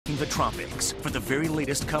the tropics. For the very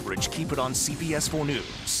latest coverage, keep it on CBS 4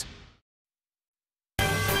 News.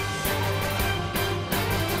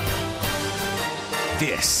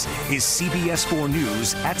 This is CBS 4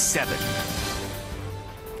 News at 7.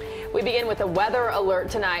 We begin with a weather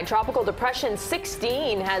alert tonight. Tropical Depression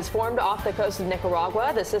 16 has formed off the coast of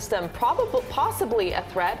Nicaragua. The system possibly a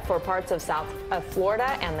threat for parts of South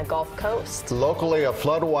Florida and the Gulf Coast. Locally, a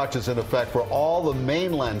flood watch is in effect for all the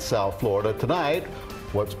mainland South Florida tonight.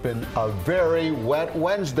 What's been a very wet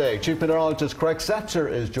Wednesday. Chief Meteorologist Craig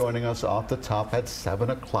Setzer is joining us off the top at 7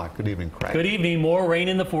 o'clock. Good evening, Craig. Good evening. More rain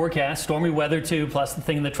in the forecast, stormy weather too, plus the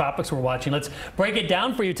thing in the tropics we're watching. Let's break it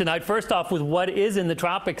down for you tonight. First off with what is in the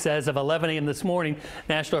tropics as of 11 a.m. this morning.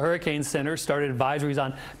 National Hurricane Center started advisories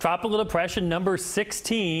on Tropical Depression number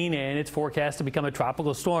 16, and it's forecast to become a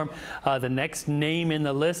tropical storm. The next name in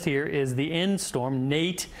the list here is the N storm.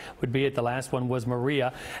 Nate would be it. The last one was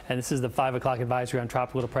Maria, and this is the 5 o'clock advisory on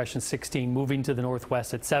Tropical Depression 16 moving to the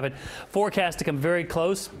northwest at 7. Forecast to come very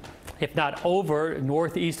close, if not over,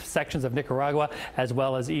 northeast sections of Nicaragua as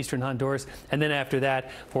well as eastern Honduras. And then after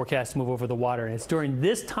that, forecast to move over the water. And it's during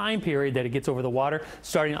this time period that it gets over the water,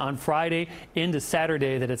 starting on Friday into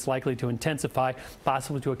Saturday, that it's likely to intensify,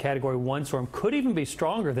 possibly to a Category 1 storm. Could even be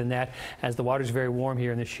stronger than that as the water is very warm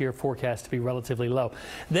here and the shear forecast to be relatively low.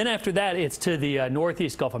 Then after that, it's to the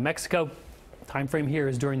northeast Gulf of Mexico. Time frame here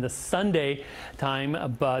is during the Sunday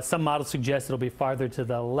time, but some models suggest it'll be farther to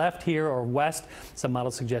the left here or west. Some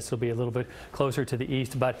models suggest it'll be a little bit closer to the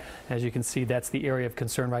east, but as you can see, that's the area of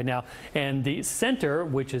concern right now. And the center,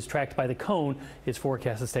 which is tracked by the cone, is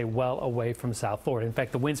forecast to stay well away from South Florida. In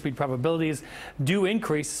fact, the wind speed probabilities do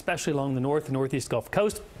increase, especially along the north and northeast Gulf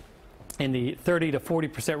Coast. In the 30 to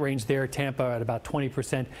 40% range there. Tampa at about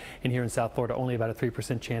 20%, and here in South Florida only about a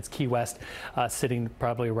 3% chance. Key West sitting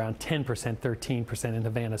probably around 10%, 13% in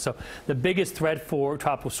Havana. So the biggest threat for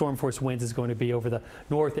tropical storm force winds is going to be over the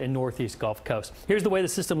north and northeast Gulf Coast. Here's the way the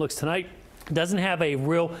system looks tonight. It doesn't have a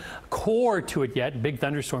real core to it yet. Big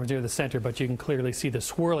thunderstorms near the center, but you can clearly see the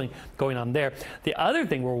swirling going on there. The other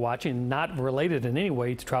thing we're watching, not related in any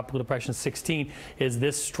way to Tropical Depression 16, is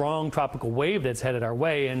this strong tropical wave that's headed our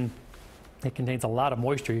way, and it contains a lot of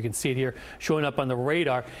moisture. You can see it here showing up on the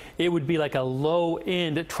radar. It would be like a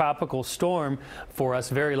low-end tropical storm for us,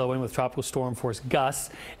 very low end with tropical storm force gusts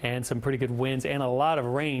and some pretty good winds and a lot of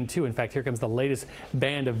rain too. In fact, here comes the latest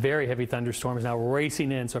band of very heavy thunderstorms now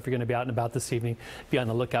racing in. So if you're going to be out and about this evening, be on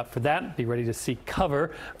the lookout for that. Be ready to see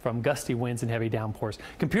cover from gusty winds and heavy downpours.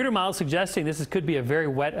 Computer models suggesting this could be a very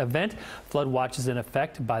wet event. Flood watch is in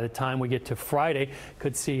effect by the time we get to Friday.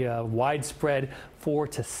 Could see a widespread 4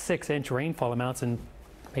 to 6 inch rainfall amounts and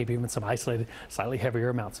maybe even some isolated, slightly heavier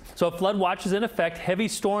amounts. So a flood watch is in effect. Heavy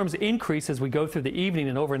storms increase as we go through the evening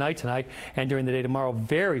and overnight tonight and during the day tomorrow.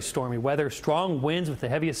 Very stormy weather, strong winds with the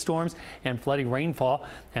heaviest storms and flooding rainfall.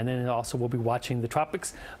 And then also we'll be watching the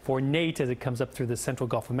tropics for Nate as it comes up through the central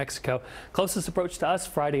Gulf of Mexico. Closest approach to us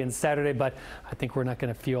Friday and Saturday, but I think we're not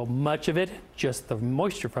going to feel much of it, just the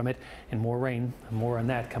moisture from it and more rain. More on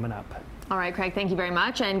that coming up. All right, Craig, thank you very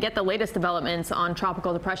much. And get the latest developments on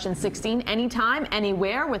Tropical Depression 16 anytime,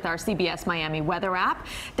 anywhere with our CBS Miami weather app.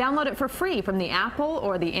 Download it for free from the Apple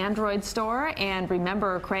or the Android store. And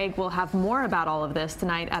remember, Craig will have more about all of this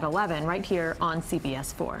tonight at 11 right here on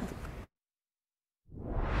CBS 4.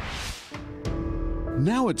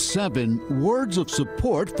 Now at 7, words of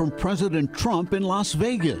support from President Trump in Las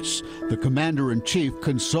Vegas. The commander-in-chief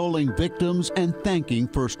consoling victims and thanking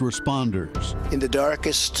first responders. In the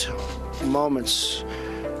darkest moments,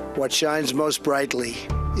 what shines most brightly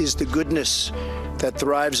is the goodness that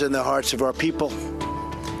thrives in the hearts of our people.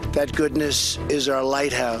 That goodness is our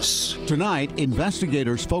lighthouse. Tonight,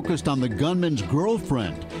 investigators focused on the gunman's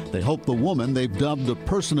girlfriend. They hope the woman they've dubbed the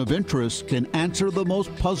person of interest can answer the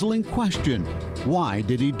most puzzling question. Why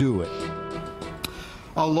did he do it?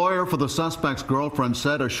 A lawyer for the suspect's girlfriend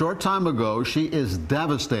said a short time ago she is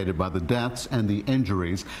devastated by the deaths and the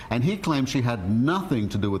injuries, and he claims she had nothing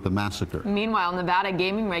to do with the massacre. Meanwhile, Nevada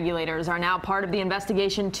gaming regulators are now part of the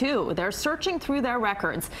investigation, too. They're searching through their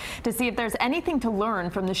records to see if there's anything to learn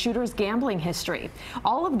from the shooter's gambling history.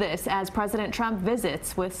 All of this as President Trump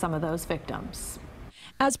visits with some of those victims.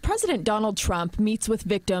 As President Donald Trump meets with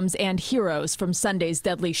victims and heroes from Sunday's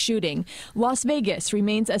deadly shooting, Las Vegas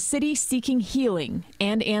remains a city seeking healing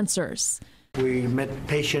and answers. We met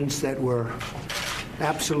patients that were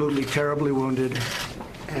absolutely terribly wounded,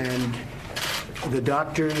 and the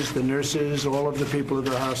doctors, the nurses, all of the people at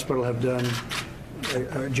the hospital have done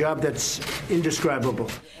a job that's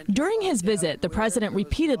indescribable. During his visit, the president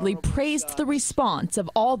repeatedly praised the response of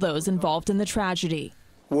all those involved in the tragedy.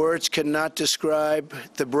 Words cannot describe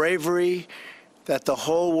the bravery that the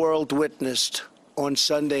whole world witnessed on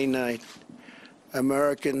Sunday night.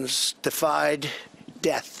 Americans defied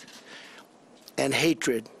death and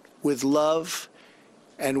hatred with love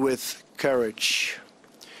and with courage.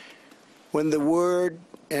 When the word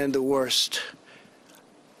and the worst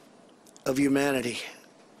of humanity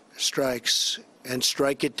strikes, and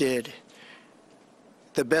strike it did,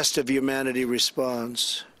 the best of humanity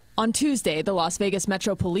responds. On Tuesday, the Las Vegas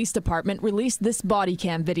Metro Police Department released this body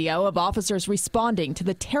cam video of officers responding to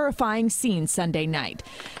the terrifying scene Sunday night.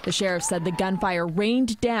 The sheriff said the gunfire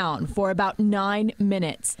rained down for about 9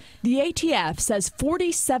 minutes. The ATF says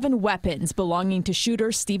 47 weapons belonging to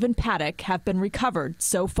shooter Stephen Paddock have been recovered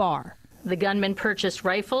so far. The gunman purchased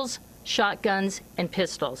rifles, shotguns, and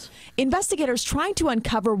pistols. Investigators trying to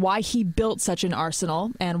uncover why he built such an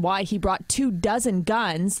arsenal and why he brought 24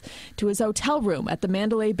 guns to his hotel room at the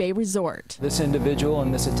Mandalay Bay Resort. This individual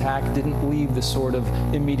in this attack didn't leave the sort of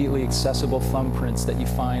immediately accessible thumbprints that you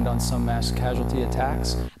find on some mass casualty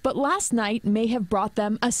attacks. But last night may have brought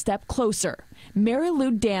them a step closer. Mary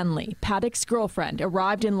Lou Danley, Paddock's girlfriend,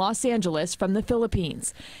 arrived in Los Angeles from the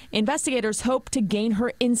Philippines. Investigators hope to gain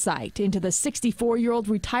her insight into the 64-year-old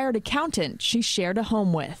retired accountant she shared a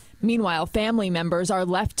home with. Meanwhile, family members are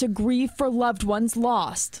left to grieve for loved ones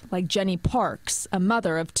lost, like Jenny Parks, a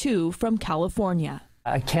mother of 2 from California.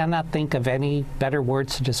 I cannot think of any better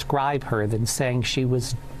words to describe her than saying she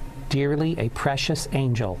was dearly a precious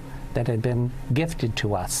angel that had been gifted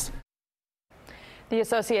to us. The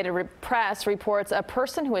Associated Press reports a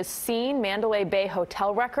person who has seen Mandalay Bay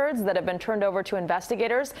hotel records that have been turned over to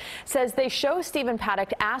investigators says they show Stephen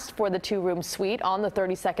Paddock asked for the 2-room suite on the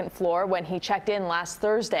 32nd floor when he checked in last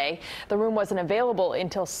Thursday. The room wasn't available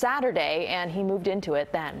until Saturday, and he moved into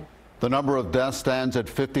it then. The number of deaths stands at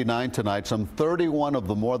 59 tonight. Some 31 of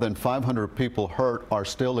the more than 500 people hurt are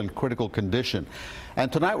still in critical condition. And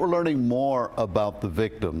tonight we're learning more about the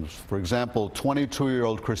victims. For example,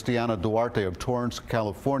 22-year-old Cristiana Duarte of Torrance,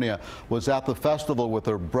 California, was at the festival with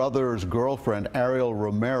her brother's girlfriend, Ariel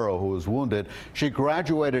Romero, who was wounded. She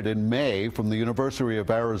graduated in May from the University of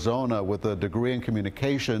Arizona with a degree in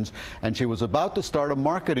communications, and she was about to start a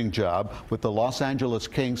marketing job with the Los Angeles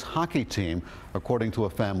Kings hockey team, according to a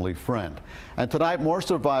family friend. And tonight, more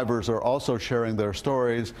survivors are also sharing their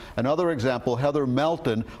stories. Another example, Heather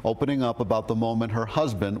Melton, opening up about the moment her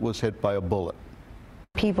husband was hit by a bullet.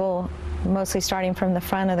 People, mostly starting from the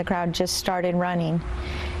front of the crowd, just started running.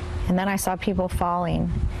 And then I saw people falling.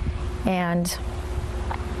 And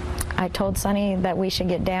I told Sonny that we should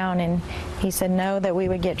get down, and he said no, that we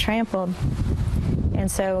would get trampled. And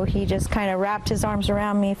so he just kind of wrapped his arms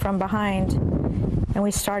around me from behind, and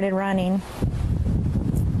we started running.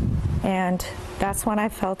 And that's when I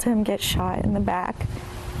felt him get shot in the back.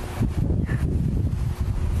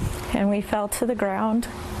 And we fell to the ground,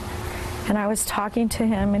 and I was talking to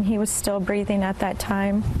him, and he was still breathing at that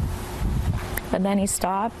time. But then he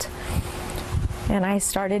stopped, and I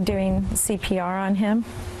started doing CPR on him,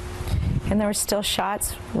 and there were still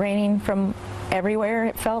shots raining from everywhere,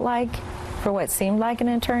 it felt like, for what seemed like an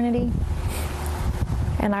eternity.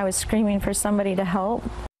 And I was screaming for somebody to help.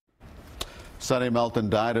 Sonny Melton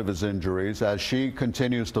died of his injuries. As she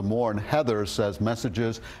continues to mourn, Heather says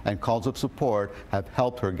messages and calls of support have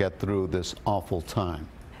helped her get through this awful time.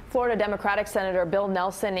 Florida Democratic Senator Bill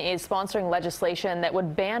Nelson is sponsoring legislation that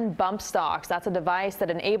would ban bump stocks. That's a device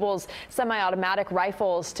that enables semi-automatic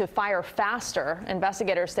rifles to fire faster.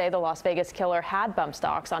 Investigators say the Las Vegas killer had bump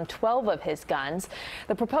stocks on 12 of his guns.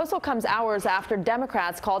 The proposal comes hours after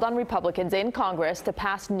Democrats called on Republicans in Congress to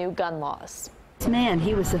pass new gun laws. Man,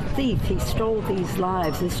 he was a thief. He stole these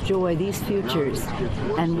lives, this joy, these futures.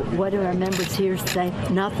 And what do our members here say?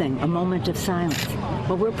 Nothing. A moment of silence.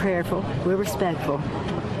 Well, we're prayerful, we're respectful,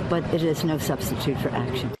 but it is no substitute for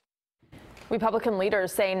action. Republican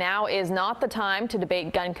leaders say now is not the time to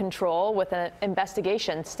debate gun control, with an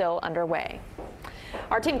investigation still underway.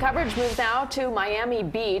 Our team coverage moves now to Miami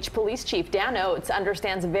Beach. Police Chief Dan Oates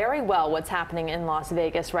understands very well what's happening in Las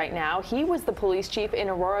Vegas right now. He was the police chief in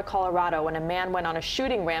Aurora, Colorado, when a man went on a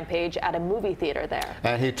shooting rampage at a movie theater there.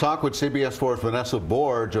 And he talked with CBS 4's Vanessa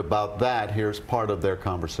Borge about that. Here's part of their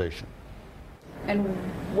conversation. And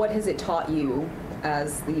what has it taught you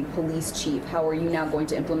as the police chief? How are you now going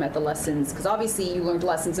to implement the lessons? Because obviously you learned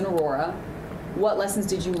lessons in Aurora. What lessons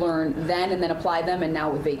did you learn then and then apply them, and now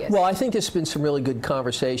with Vegas? Well, I think there's been some really good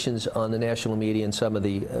conversations on the national media and some of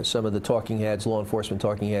the talking heads, law enforcement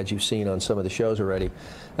talking heads you've seen on some of the shows already,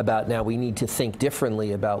 about now we need to think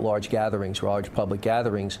differently about large gatherings, large public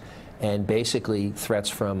gatherings, and basically threats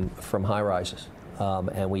from high rises.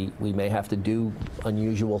 And we may have to do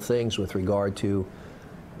unusual things with regard to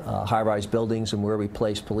high-rise buildings and where we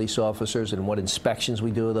place police officers and what inspections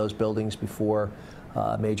we do of those buildings before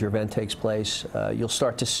a major event takes place. You'll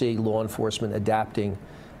start to see law enforcement adapting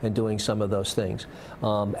and doing some of those things.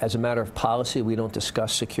 As a matter of policy, we don't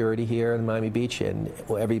discuss security here in Miami Beach, and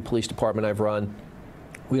every police department I've run,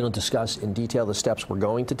 we don't discuss in detail the steps we're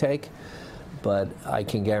going to take. But I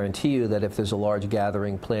can guarantee you that if there's a large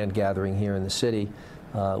gathering, planned gathering here in the city,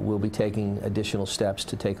 we'll be taking additional steps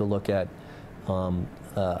to take a look at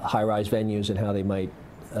high-rise venues and how they might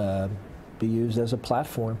be used as a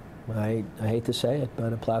platform. I hate to say it,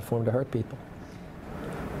 but a platform to hurt people.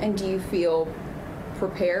 And do you feel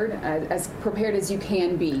prepared, as prepared as you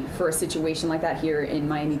can be for a situation like that here in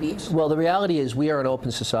Miami Beach? Well, the reality is we are an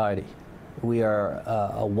open society. We are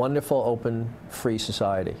a wonderful, open, free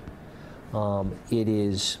society. It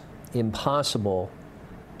is impossible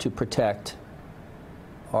to protect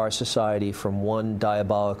our society from one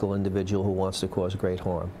diabolical individual who wants to cause great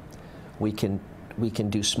harm. We can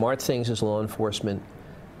do smart things as law enforcement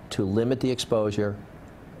to limit the exposure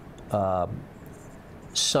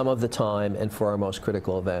some of the time and for our most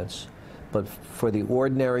critical events. But for the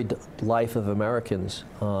ordinary life of Americans,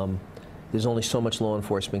 there's only so much law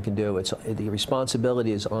enforcement can do. The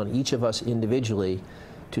responsibility is on each of us individually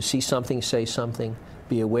to see something, say something,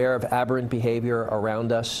 be aware of aberrant behavior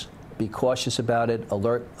around us, be cautious about it,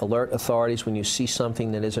 alert authorities when you see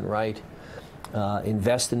something that isn't right,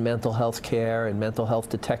 invest in mental health care and mental health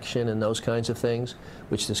detection and those kinds of things,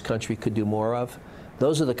 which this country could do more of.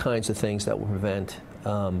 Those are the kinds of things that will prevent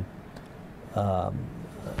an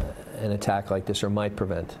attack like this, or might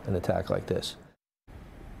prevent an attack like this.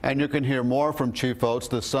 And you can hear more from Chief Oates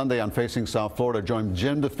this Sunday on Facing South Florida. Join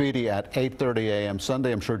Jim DeFede at 8:30 a.m.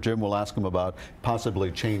 Sunday. I'm sure Jim will ask him about possibly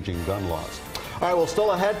changing gun laws. All right, well,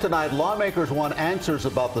 still ahead tonight, lawmakers want answers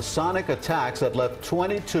about the sonic attacks that left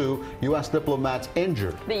 22 U.S. diplomats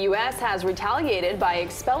injured. The U.S. has retaliated by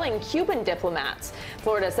expelling Cuban diplomats.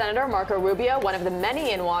 Florida Senator Marco Rubio, one of the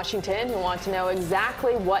many in Washington who want to know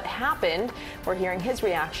exactly what happened. We're hearing his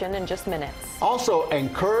reaction in just minutes. Also,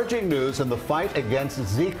 encouraging news in the fight against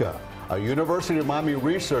Zika. A University of Miami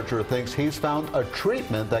researcher thinks he's found a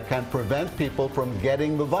treatment that can prevent people from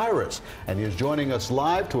getting the virus. And he's joining us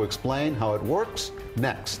live to explain how it works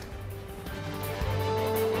next.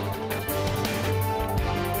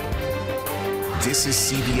 This is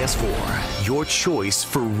CBS 4, your choice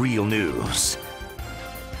for real news.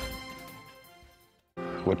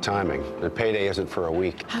 What timing? The payday isn't for a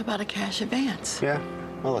week. How about a cash advance? Yeah,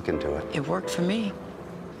 I'll look into it. It worked for me.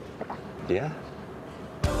 Yeah?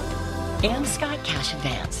 Scott Cash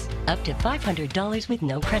Advance. Up to $500 with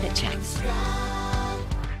no credit checks.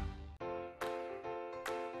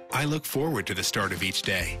 I look forward to the start of each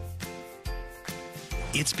day.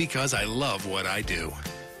 It's because I love what I do.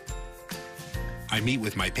 I meet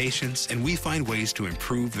with my patients and we find ways to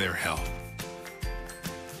improve their health.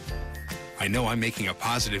 I know I'm making a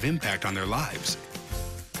positive impact on their lives,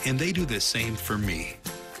 and they do the same for me.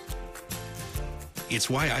 It's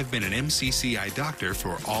why I've been an MCCI doctor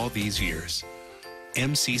for all these years.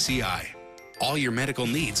 MCCI, all your medical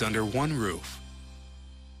needs under one roof.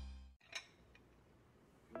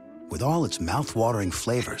 With all its mouth-watering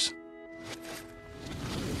flavors,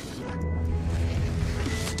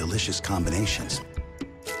 delicious combinations,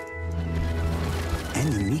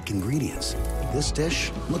 and unique ingredients, this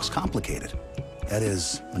dish looks complicated. That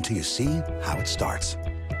is, until you see how it starts.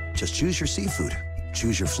 Just choose your seafood,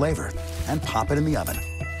 choose your flavor, and pop it in the oven.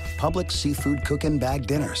 Publix Seafood Cook-In Bag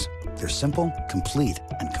Dinners. They're simple, complete,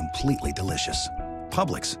 and completely delicious.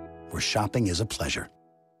 Publix, where shopping is a pleasure.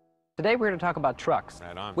 Today we're going to talk about trucks.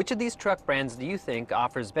 Right on. Which of these truck brands do you think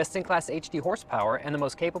offers best-in-class HD horsepower and the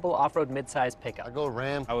most capable off-road midsize pickup? I go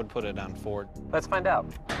Ram. I would put it on Ford. Let's find out.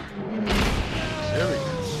 Chevy.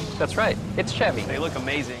 That's right. It's Chevy. They look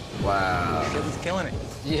amazing. Wow. Chevy's killing it.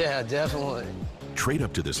 Yeah, definitely. Trade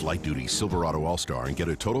up to this light-duty Silverado All-Star and get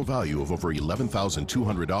a total value of over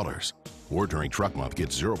 $11,200. Or during Truck Month, get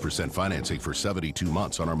 0% financing for 72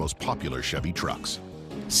 months on our most popular Chevy trucks.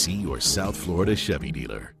 See your South Florida Chevy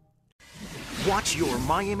dealer. Watch your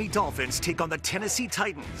Miami Dolphins take on the Tennessee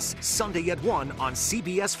Titans Sunday at 1 on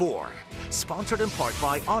CBS 4. Sponsored in part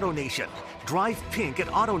by AutoNation. Drive pink at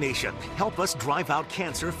AutoNation. Help us drive out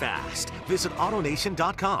cancer fast. Visit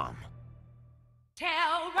AutoNation.com.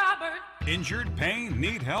 Tell Robert. Injured, pain,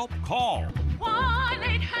 need help? Call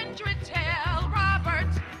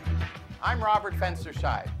 1-800-TELL-ROBERT. I'm Robert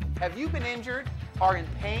Fensterscheid. Have you been injured, are in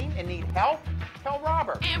pain, and need help? Tell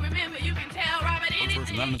Robert. And remember, you can tell Robert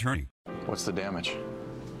anything. Not an attorney. What's the damage?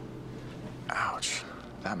 Ouch.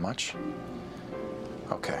 That much?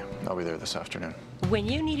 Okay, I'll be there this afternoon. When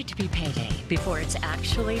you need it to be payday before it's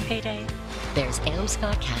actually payday, there's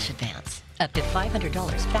Amscot Cash Advance. Up to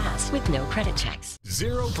 $500 fast with no credit checks.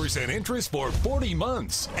 0% interest for 40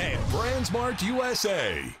 months at BrandsMart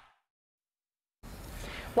USA.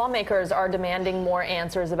 Lawmakers are demanding more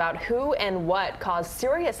answers about who and what caused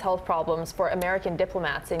serious health problems for American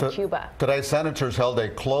diplomats in Cuba. Today, senators held a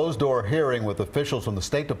closed-door hearing with officials from the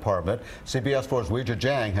State Department. CBS 4's Weijia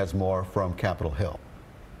Jiang has more from Capitol Hill.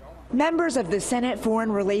 Members of the Senate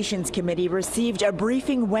Foreign Relations Committee received a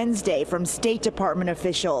briefing Wednesday from State Department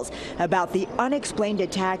officials about the unexplained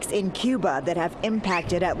attacks in Cuba that have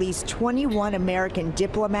impacted at least 21 American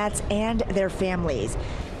diplomats and their families.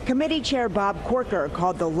 Committee Chair Bob Corker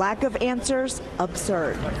called the lack of answers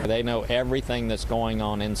absurd. They know everything that's going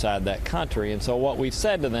on inside that country, and so what we've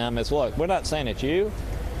said to them is, look, we're not saying it's you,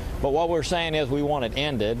 but what we're saying is we want it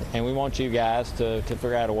ended, and we want you guys to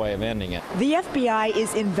figure out a way of ending it. The FBI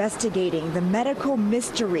is investigating the medical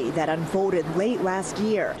mystery that unfolded late last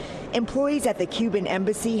year. Employees at the Cuban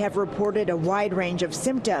embassy have reported a wide range of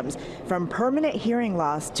symptoms, from permanent hearing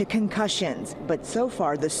loss to concussions, but so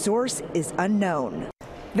far the source is unknown.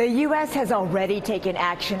 The U.S. has already taken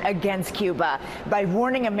action against Cuba by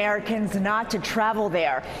warning Americans not to travel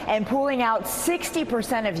there and pulling out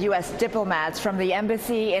 60% of U.S. diplomats from the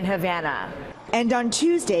embassy in Havana. And on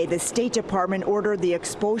Tuesday, the State Department ordered the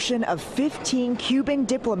expulsion of 15 Cuban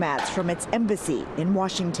diplomats from its embassy in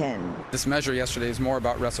Washington. This measure yesterday is more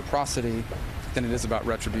about reciprocity than it is about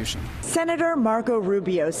retribution. Senator Marco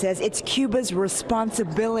Rubio says it's Cuba's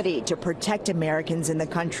responsibility to protect Americans in the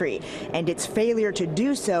country, and its failure to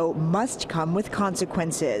do so must come with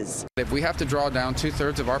consequences. If we have to draw down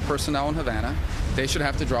 2/3 of our personnel in Havana, they should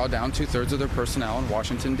have to draw down 2/3 of their personnel in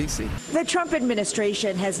Washington, D.C. The Trump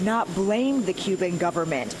administration has not blamed the Cuban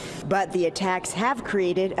government, but the attacks have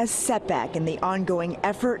created a setback in the ongoing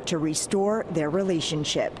effort to restore their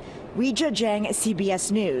relationship. Weijia Jiang,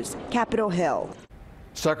 CBS News, Capitol Hill.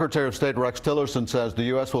 Secretary of State Rex Tillerson says the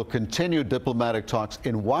U.S. will continue diplomatic talks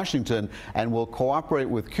in Washington and will cooperate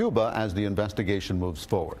with Cuba as the investigation moves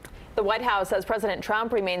forward. The White House says President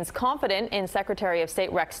Trump remains confident in Secretary of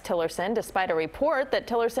State Rex Tillerson, despite a report that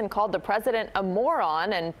Tillerson called the president a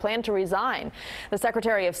moron and planned to resign. The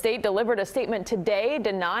Secretary of State delivered a statement today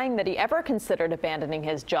denying that he ever considered abandoning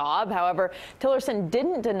his job. However, Tillerson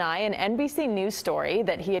didn't deny an NBC News story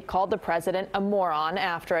that he had called the president a moron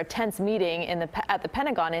after a tense meeting at the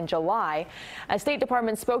Pentagon in July. A State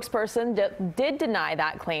Department spokesperson did deny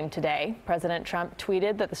that claim today. President Trump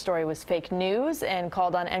tweeted that the story was fake news and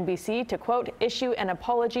called on NBC to, quote, issue an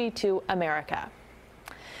apology to America.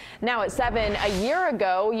 Now at 7, a year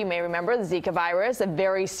ago, you may remember the Zika virus, a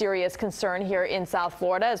very serious concern here in South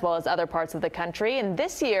Florida as well as other parts of the country. And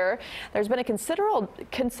this year, there's been a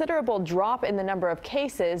considerable drop in the number of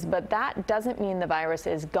cases, but that doesn't mean the virus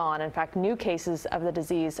is gone. In fact, new cases of the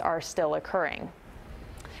disease are still occurring.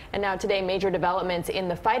 And now today, major developments in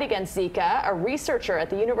the fight against Zika. A researcher at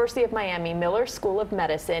the University of Miami Miller School of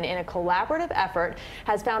Medicine, in a collaborative effort,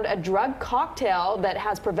 has found a drug cocktail that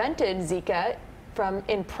has prevented Zika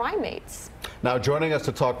in primates. Now, joining us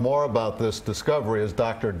to talk more about this discovery is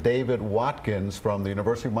Dr. David Watkins from the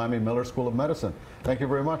University of Miami Miller School of Medicine. Thank you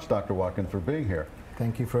very much, Dr. Watkins, for being here.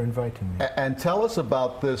 Thank you for inviting me. And tell us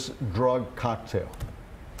about this drug cocktail.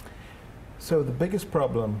 So the biggest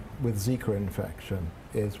problem with Zika infection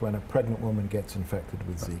is when a pregnant woman gets infected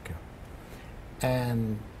with Zika.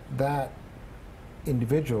 And that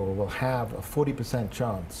individual will have a 40%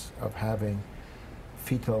 chance of having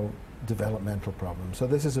fetal developmental problems. So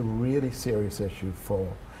this is a really serious issue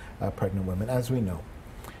for pregnant women, as we know.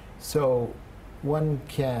 So one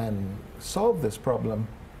can solve this problem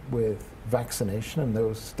with vaccination, and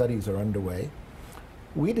those studies are underway.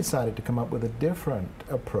 We decided to come up with a different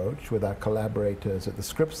approach with our collaborators at the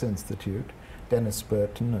Scripps Institute, Dennis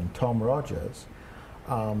Burton and Tom Rogers,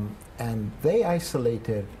 and they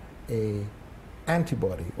isolated a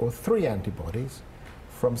antibody, or 3 antibodies,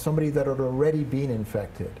 from somebody that had already been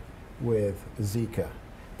infected with Zika.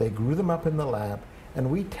 They grew them up in the lab, and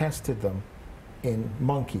we tested them in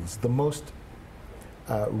monkeys, the most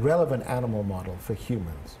relevant animal model for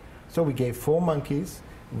humans. So we gave 4 monkeys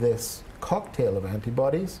this cocktail of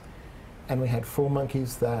antibodies, and we had 4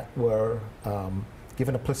 monkeys that were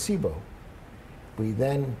given a placebo. We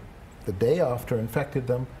then, the day after, infected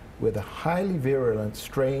them with a highly virulent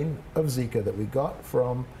strain of Zika that we got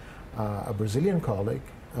from a Brazilian colleague,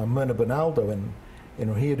 Myrna Bonaldo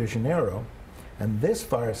in Rio de Janeiro. And this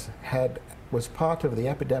virus was part of the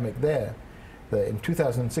epidemic there in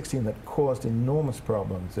 2016 that caused enormous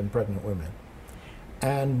problems in pregnant women.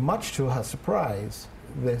 And much to our surprise,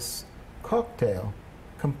 this cocktail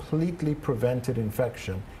completely prevented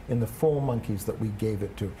infection in the 4 monkeys that we gave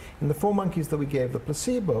it to. In the 4 monkeys that we gave the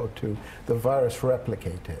placebo to, the virus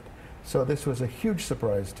replicated. So this was a huge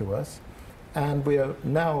surprise to us, and we are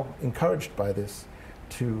now encouraged by this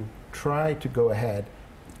to try to go ahead,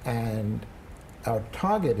 and our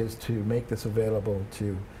target is to make this available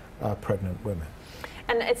to pregnant women.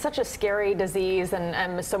 And it's such a scary disease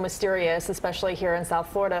and so mysterious, especially here in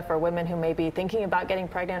South Florida, for women who may be thinking about getting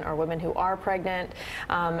pregnant or women who are pregnant,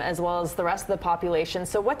 as well as the rest of the population.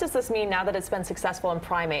 So what does this mean now that it's been successful in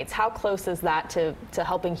primates? How close is that to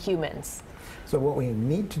helping humans? So what we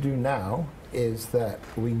need to do now is that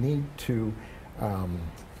we need to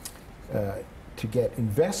get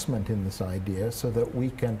investment in this idea so that we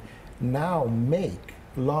can now make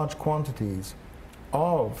large quantities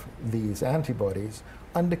of these antibodies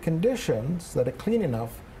under conditions that are clean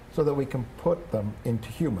enough so that we can put them into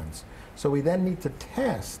humans. So we then need to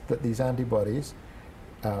test that these antibodies,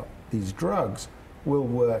 these drugs, will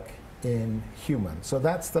work in humans. So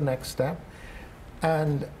that's the next step.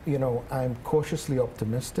 And, you know, I'm cautiously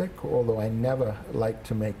optimistic, although I never like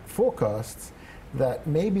to make forecasts, that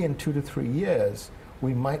maybe in 2 to 3 years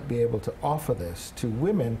we might be able to offer this to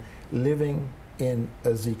women living in a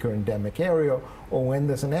Zika endemic area, or when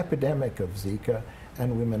there's an epidemic of Zika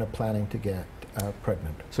and women are planning to get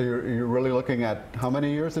pregnant. So you're really looking at how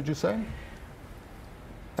many years did you say?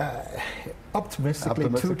 Optimistically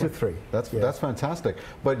 2 to 3. That's fantastic.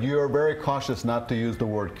 But you're very cautious not to use the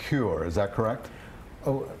word cure, is that correct?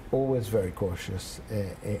 Oh, always very cautious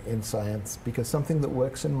in science, because something that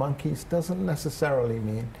works in monkeys doesn't necessarily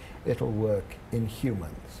mean it'll work in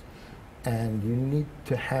humans. And you need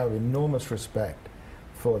to have enormous respect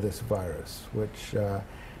for this virus, which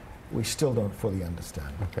we still don't fully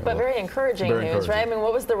understand. Okay, but very encouraging news, right? I mean,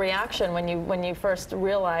 what was the reaction when you first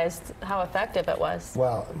realized how effective it was?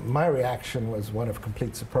 Well, my reaction was one of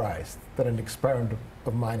complete surprise that an experiment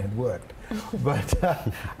of mine had worked. But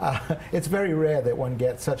it's very rare that one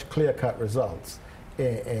gets such clear-cut results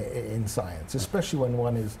in science, especially when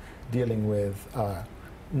one is dealing with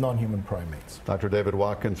non-human primates. Dr. David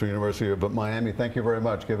Watkins from University of Miami, thank you very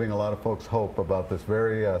much, giving a lot of folks hope about this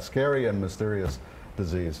very scary and mysterious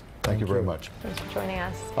disease. Thank you very much. Thanks for joining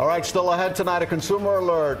us. All right, still ahead tonight, a consumer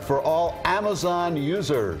alert for all Amazon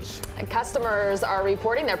users. And customers are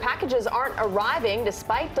reporting their packages aren't arriving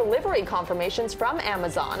despite delivery confirmations from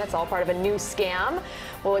Amazon. It's all part of a new scam.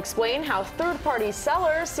 We'll explain how third-party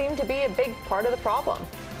sellers seem to be a big part of the problem.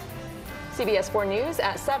 CBS 4 News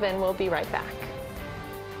at 7. We'll be right back.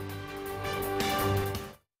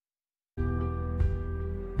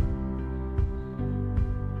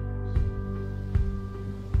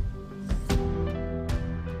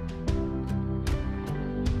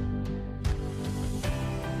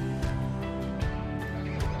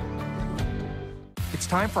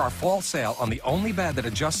 Time for our fall sale on the only bed that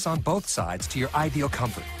adjusts on both sides to your ideal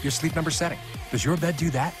comfort, your Sleep Number setting. Does your bed do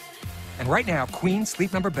that? And right now, Queen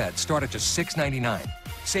Sleep Number beds start at just $699.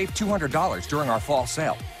 Save $200 during our fall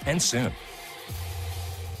sale, and soon.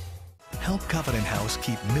 Help Covenant House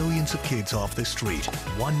keep millions of kids off the street.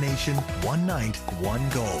 One nation, one night, one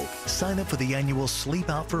goal. Sign up for the annual Sleep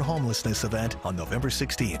Out for Homelessness event on November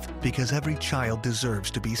 16th, because every child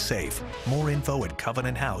deserves to be safe. More info at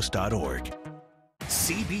covenanthouse.org.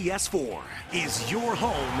 CBS 4 is your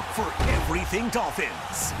home for everything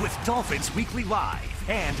Dolphins, with Dolphins Weekly Live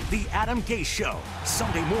and The Adam Gase Show,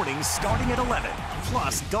 Sunday mornings starting at 11,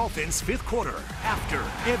 plus Dolphins Fifth Quarter after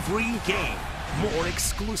every game. More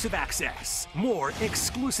exclusive access, more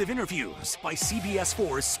exclusive interviews by CBS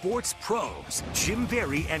 4's sports pros, Jim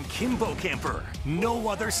Barry and Kim Bokamper. No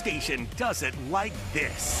other station does it like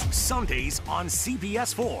this. Sundays on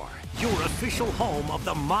CBS 4, your official home of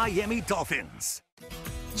the Miami Dolphins.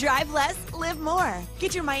 Drive less, live more.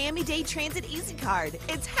 Get your Miami-Dade Transit Easy Card.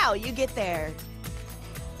 It's how you get there.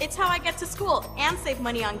 It's how I get to school and save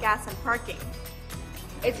money on gas and parking.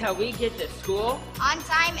 It's how we get to school on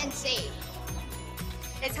time and safe.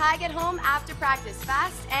 It's how I get home after practice,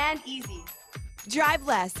 fast and easy. Drive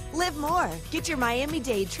less, live more. Get your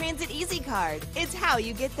Miami-Dade Transit Easy Card. It's how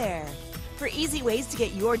you get there. For easy ways to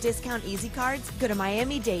get your discount Easy Cards, go to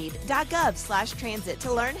miamidade.gov/transit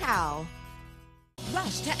to learn how.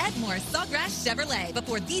 Rush to Edmore Sawgrass Chevrolet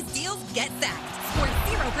before these deals get sacked. Score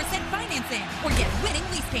 0% financing or get winning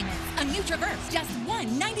lease payments. A new Traverse, just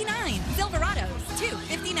 $199. Silverados,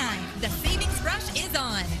 $259. The savings rush is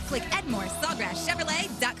on. Click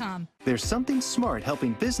EdmoreSawgrassChevrolet.com. There's something smart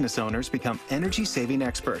helping business owners become energy-saving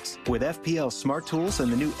experts. With FPL Smart Tools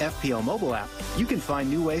and the new FPL mobile app, you can find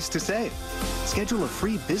new ways to save. Schedule a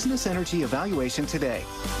free business energy evaluation today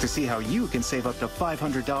to see how you can save up to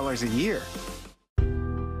 $500 a year.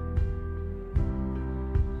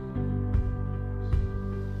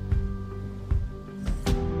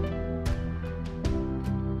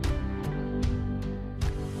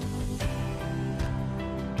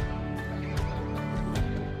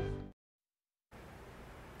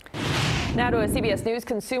 Now to a CBS News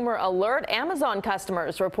consumer alert. Amazon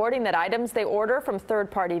customers reporting that items they order from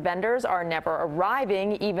third-party vendors are never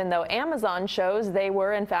arriving, even though Amazon shows they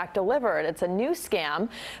were in fact delivered. It's a new scam.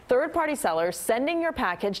 Third-party sellers sending your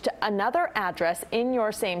package to another address in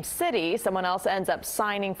your same city. Someone else ends up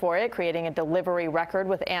signing for it, creating a delivery record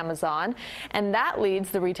with Amazon. And that leads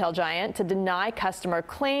the retail giant to deny customer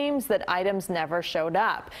claims that items never showed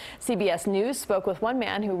up. CBS News spoke with one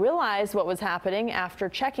man who realized what was happening after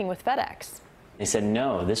checking with FedEx. They said,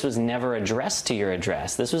 no, this was never addressed to your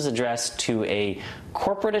address. This was addressed to a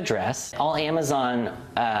corporate address. All Amazon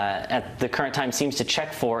at the current time seems to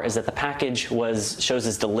check for is that the package shows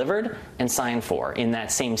as delivered and signed for in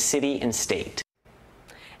that same city and state.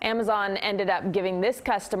 Amazon ended up giving this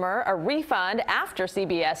customer a refund after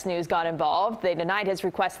CBS News got involved. They denied his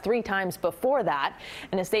request 3 times before that.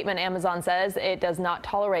 In a statement, Amazon says it does not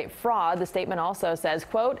tolerate fraud. The statement also says,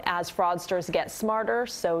 quote, as fraudsters get smarter,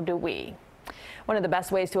 so do we. One of the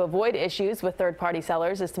best ways to avoid issues with third-party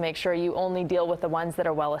sellers is to make sure you only deal with the ones that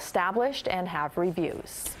are well established and have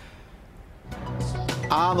reviews.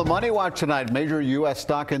 On the Money Watch tonight, major U.S.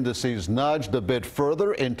 stock indices nudged a bit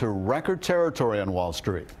further into record territory on Wall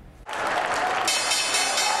Street.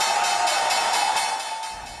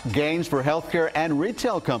 Gains for healthcare and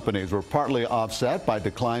retail companies were partly offset by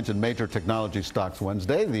declines in major technology stocks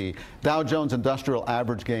Wednesday. The Dow Jones Industrial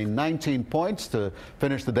Average gained 19 points to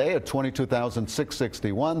finish the day at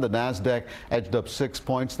 22,661. The Nasdaq edged up 6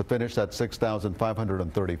 points to finish at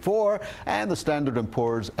 6,534. And the Standard &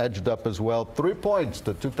 Poor's edged up as well 3 points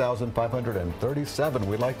to 2,537.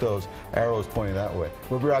 We like those arrows pointing that way.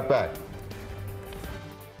 We'll be right back.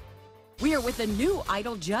 We are with the new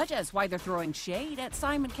Idol judges, why they're throwing shade at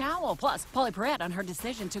Simon Cowell. Plus, Polly Perrette on her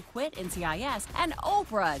decision to quit NCIS. And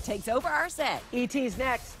Oprah takes over our set. ET's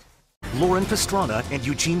next. Lauren Pastrana and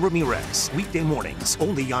Eugene Ramirez. Weekday mornings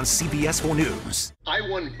only on CBS 4 News. I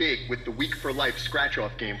won big with the Week for Life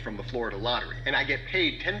scratch-off game from the Florida Lottery, and I get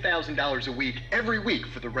paid $10,000 a week every week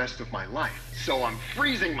for the rest of my life. So I'm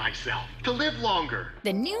freezing myself to live longer.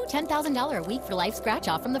 The new $10,000 a week for life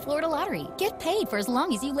scratch-off from the Florida Lottery. Get paid for as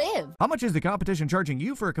long as you live. How much is the competition charging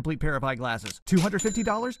you for a complete pair of eyeglasses? $250?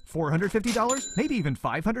 $450? Maybe even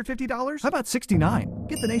 $550? How about $69?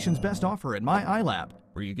 Get the nation's best offer at My Eye Lab,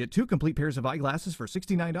 where you get 2 complete pairs of eyeglasses for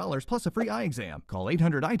 $69 plus a free eye exam. Call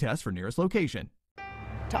 800-EYE-TEST for nearest location.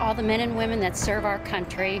 To all the men and women that serve our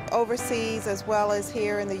country, overseas as well as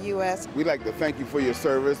here in the U.S. We'd like to thank you for your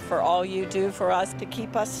service. For all you do for us to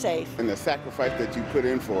keep us safe. And the sacrifice that you put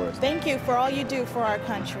in for us. Thank you for all you do for our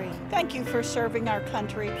country. Thank you for serving our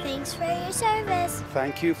country. Thanks for your service.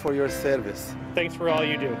 Thank you for your service. Thanks for all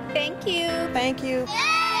you do. Thank you. Thank you.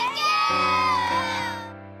 Thank you.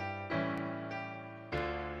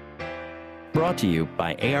 Brought to you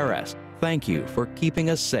by ARS. Thank you for keeping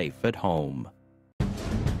us safe at home.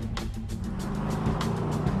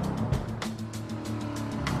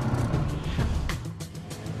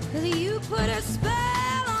 You put a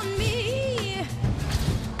spell on me,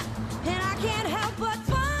 and I can't help but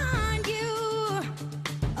find you.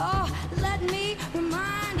 Oh, let me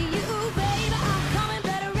remind you, baby, I'm coming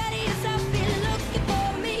better ready yourself. Be looking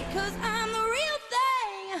for me, 'cause I'm the real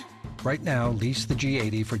thing. Right now, lease the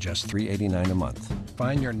G80 for just $389 a month.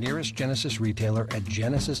 Find your nearest Genesis retailer at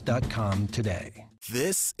genesis.com today.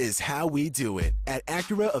 This is how we do it at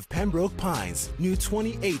Acura of Pembroke Pines. New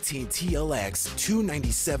 2018 TLX,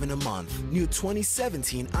 $297 a month. New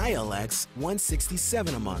 2017 ILX,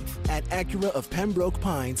 $167 a month. At Acura of Pembroke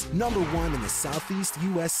Pines, #1 in the Southeast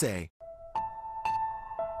USA.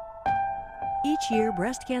 Each year,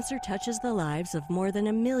 breast cancer touches the lives of more than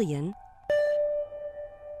 1 million.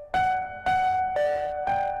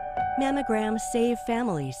 Mammograms save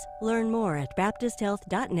families. Learn more at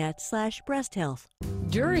baptisthealth.net/breasthealth.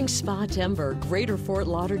 During Spa-Timber, Greater Fort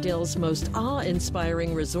Lauderdale's most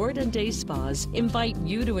awe-inspiring resort and day spas invite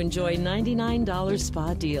you to enjoy $99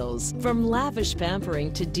 spa deals. From lavish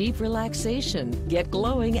pampering to deep relaxation, get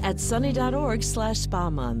glowing at sunny.org/spa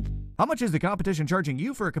month. How much is the competition charging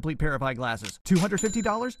you for a complete pair of eyeglasses?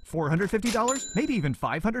 $250? $450? Maybe even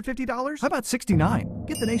 $550? How about $69?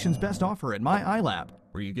 Get the nation's best offer at My Eye Lab,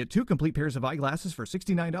 where you get 2 complete pairs of eyeglasses for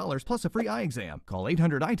 $69 plus a free eye exam. Call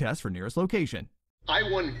 800-EYE-TEST for nearest location. I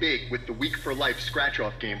won big with the Week for Life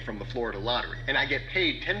scratch-off game from the Florida Lottery, and I get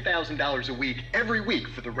paid $10,000 a week every week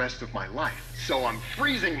for the rest of my life. So I'm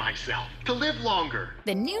freezing myself to live longer.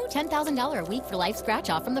 The new $10,000 a week for life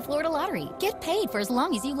scratch-off from the Florida Lottery. Get paid for as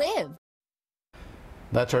long as you live.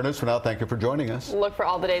 That's our news for now. Thank you for joining us. Look for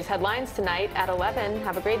all the day's headlines tonight at 11.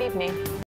 Have a great evening.